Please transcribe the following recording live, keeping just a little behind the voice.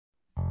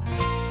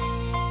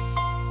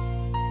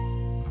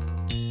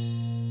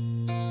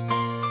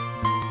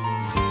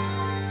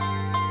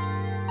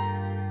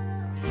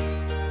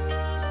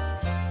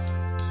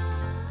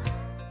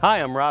Hi,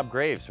 I'm Rob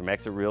Graves from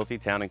Exit Realty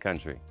Town &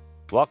 Country.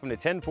 Welcome to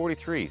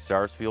 1043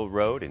 Sarsfield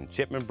Road in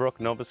Chipman, Brook,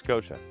 Nova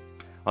Scotia,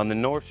 on the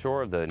north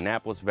shore of the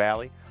Annapolis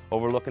Valley,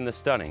 overlooking the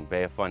stunning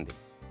Bay of Fundy.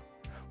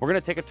 We're going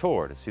to take a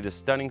tour to see the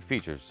stunning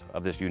features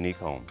of this unique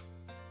home.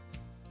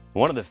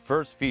 One of the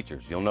first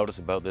features you'll notice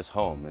about this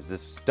home is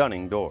this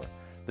stunning door.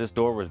 This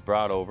door was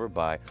brought over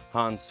by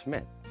Hans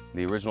Schmidt,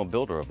 the original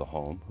builder of the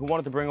home, who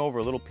wanted to bring over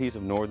a little piece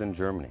of northern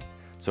Germany.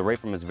 So right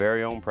from his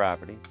very own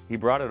property, he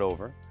brought it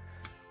over,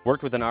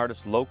 worked with an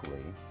artist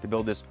locally to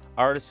build this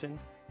artisan,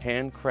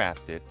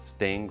 handcrafted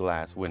stained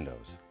glass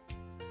windows.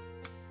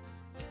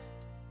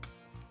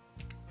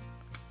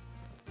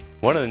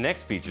 One of the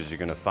next features you're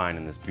going to find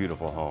in this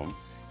beautiful home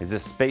is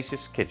this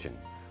spacious kitchen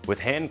with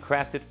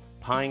handcrafted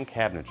pine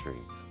cabinetry,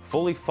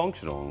 fully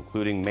functional,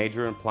 including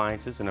major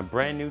appliances and a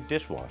brand new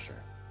dishwasher.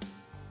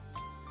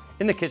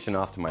 In the kitchen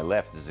off to my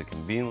left is a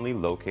conveniently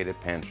located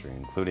pantry,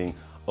 including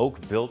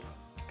oak-built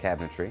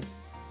cabinetry.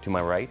 To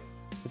my right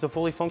is a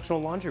fully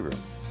functional laundry room.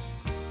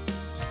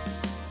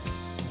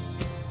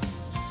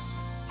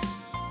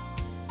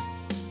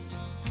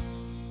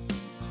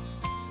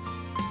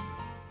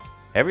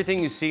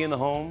 Everything you see in the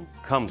home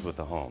comes with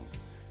the home,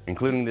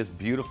 including this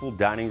beautiful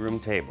dining room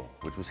table,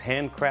 which was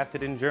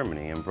handcrafted in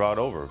Germany and brought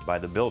over by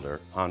the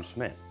builder Hans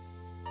Schmidt.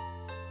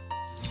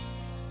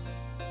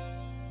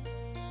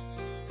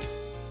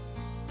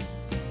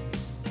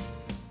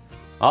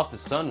 Off the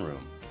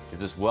sunroom is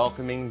this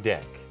welcoming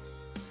deck.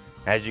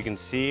 As you can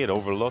see, it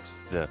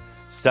overlooks the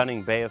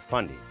stunning Bay of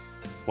Fundy,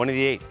 one of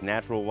the 8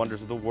 natural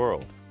wonders of the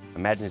world.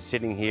 Imagine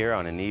sitting here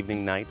on an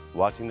evening night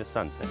watching the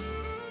sunset.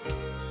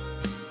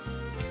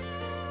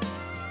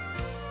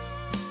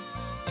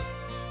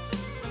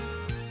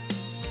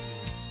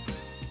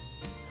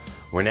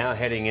 We're now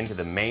heading into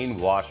the main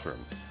washroom,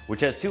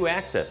 which has 2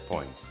 access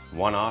points,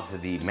 one off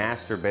of the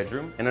master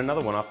bedroom and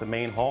another one off the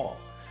main hall.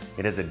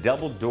 It has a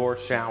double door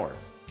shower,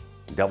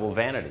 double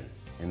vanity,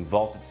 and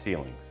vaulted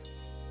ceilings.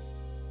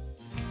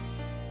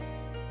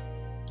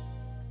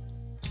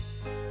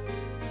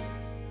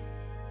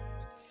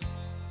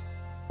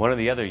 One of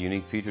the other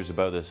unique features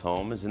about this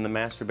home is in the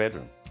master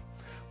bedroom,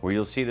 where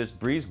you'll see this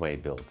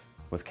breezeway built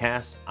with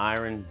cast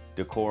iron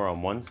decor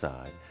on one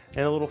side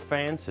and a little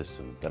fan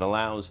system that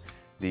allows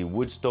the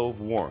wood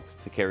stove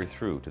warmth to carry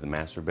through to the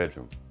master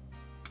bedroom.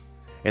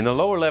 In the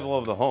lower level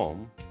of the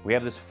home, we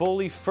have this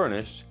fully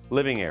furnished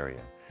living area,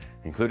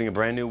 including a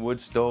brand new wood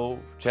stove,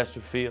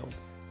 Chesterfield,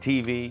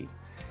 TV,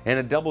 and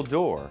a double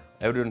door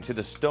out into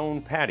the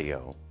stone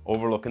patio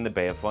overlooking the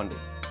Bay of Fundy.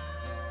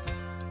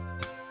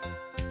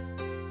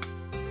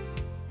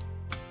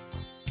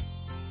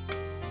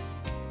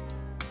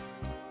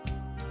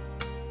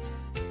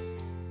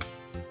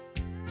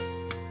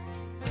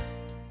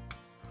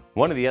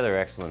 One of the other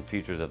excellent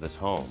features of this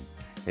home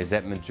is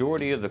that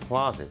majority of the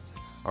closets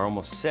are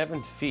almost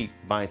 7 feet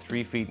by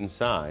 3 feet in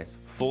size,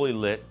 fully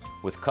lit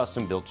with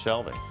custom-built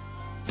shelving.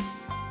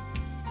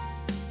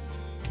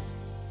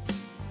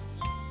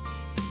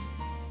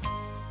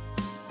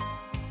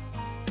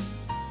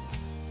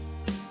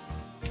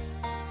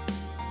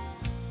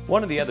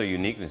 One of the other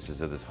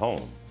uniquenesses of this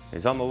home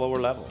is on the lower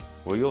level,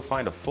 where you'll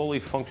find a fully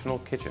functional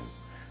kitchen,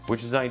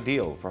 which is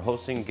ideal for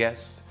hosting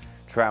guests,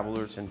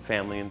 travelers, and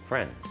family and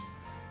friends.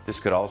 This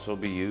could also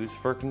be used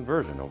for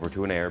conversion over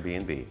to an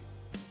Airbnb.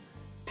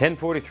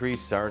 1043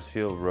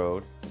 Sarsfield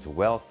Road is a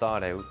well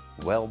thought out,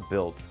 well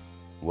built,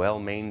 well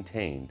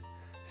maintained,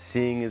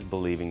 seeing is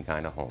believing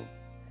kind of home.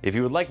 If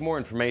you would like more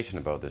information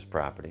about this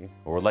property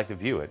or would like to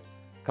view it,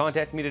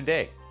 contact me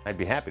today. I'd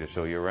be happy to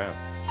show you around.